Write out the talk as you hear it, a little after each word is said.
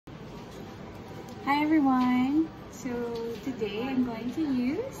Hi everyone! So today I'm going to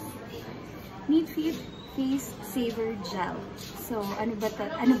use NeatFeat's Face Saver Gel. So ano ba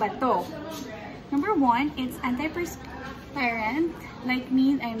to? Number one, it's anti-perspirant. Like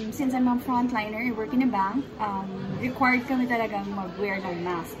me, since I'm a frontliner, I work in a bank, required kami talagang mag-wear ng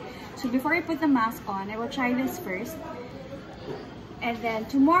mask. So before I put the mask on, I will try this first. And then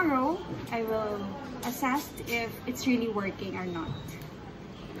tomorrow, I will assess if it's really working or not.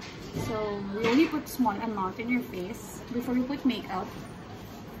 So, we only put small amount in your face before you put makeup.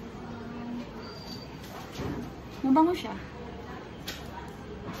 Mabango siya.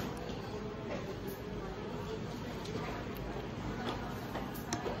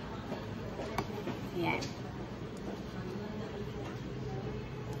 Ayan.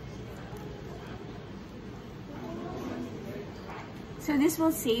 So, this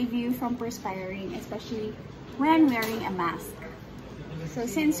will save you from perspiring, especially when wearing a mask. So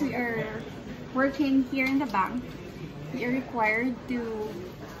since we are working here in the bank, we are required to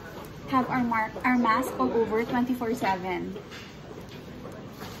have our mask all over 24/7.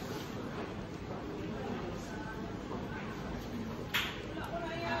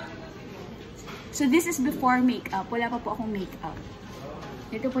 So this is before makeup. Wala pa po akong makeup.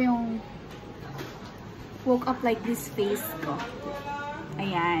 Ito po yung woke up like this face ko.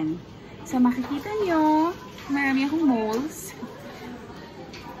 Ayan. So makikita nyo, marami akong moles.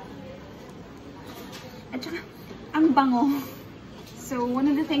 At saka, ang bango. So, one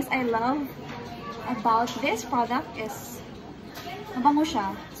of the things I love about this product is mabango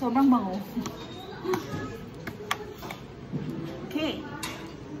siya. Sobrang bango. Okay.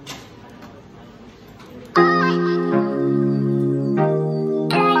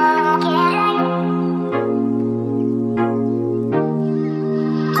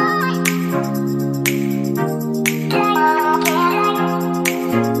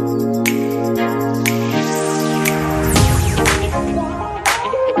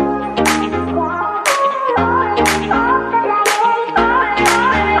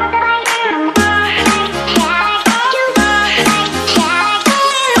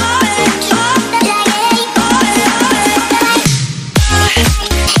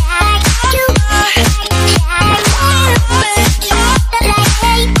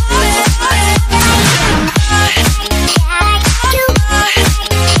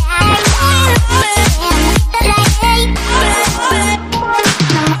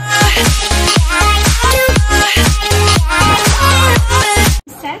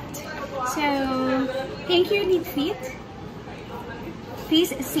 Thank you, NeatFeat's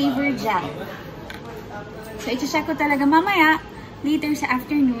Face Saver Gel. So, iti-check ko talaga mamaya, later sa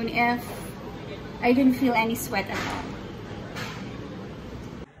afternoon, if I didn't feel any sweat at all.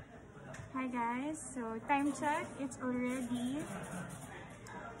 Hi guys, so time check, it's already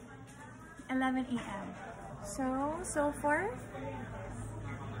 11 AM. So far,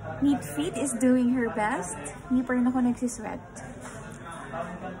 NeatFeat is doing her best. Hindi pa rin ako nagsisweat.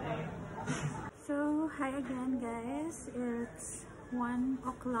 So, hi again guys. It's 1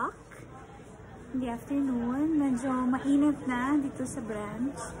 o'clock in the afternoon. Medyo mainit na dito sa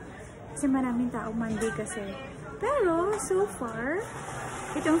branch. Kasi maraming tao Monday kasi. Pero, so far,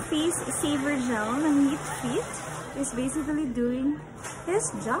 itong Face Saver Gel ng NeatFeat is basically doing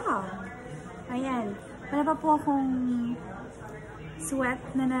his job. Ayan. Wala pa po akong sweat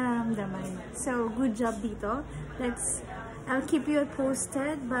na nararamdaman. So, good job dito. I'll keep you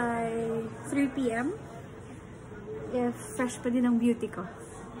posted by 3 PM if fresh pa din ang beauty ko.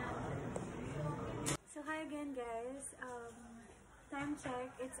 So, hi again guys. Time check,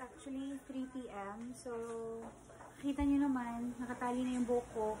 it's actually 3 PM. So, kita nyo naman, nakatali na yung buhok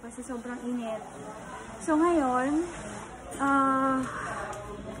ko kasi sobrang init. So, ngayon,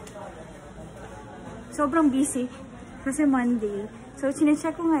 sobrang busy kasi Monday. So,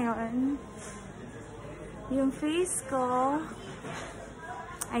 sinecheck ko ngayon yung face ko.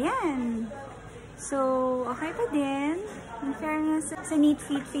 Ayan. So, okay pa din. In fairness, sa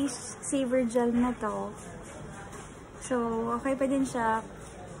NeatFeat Face Saver Gel na to. So, okay pa din siya.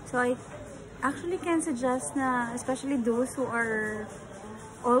 So, I actually can suggest na, especially those who are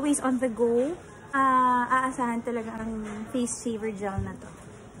always on the go, aasahan talaga ang Face Saver Gel na to.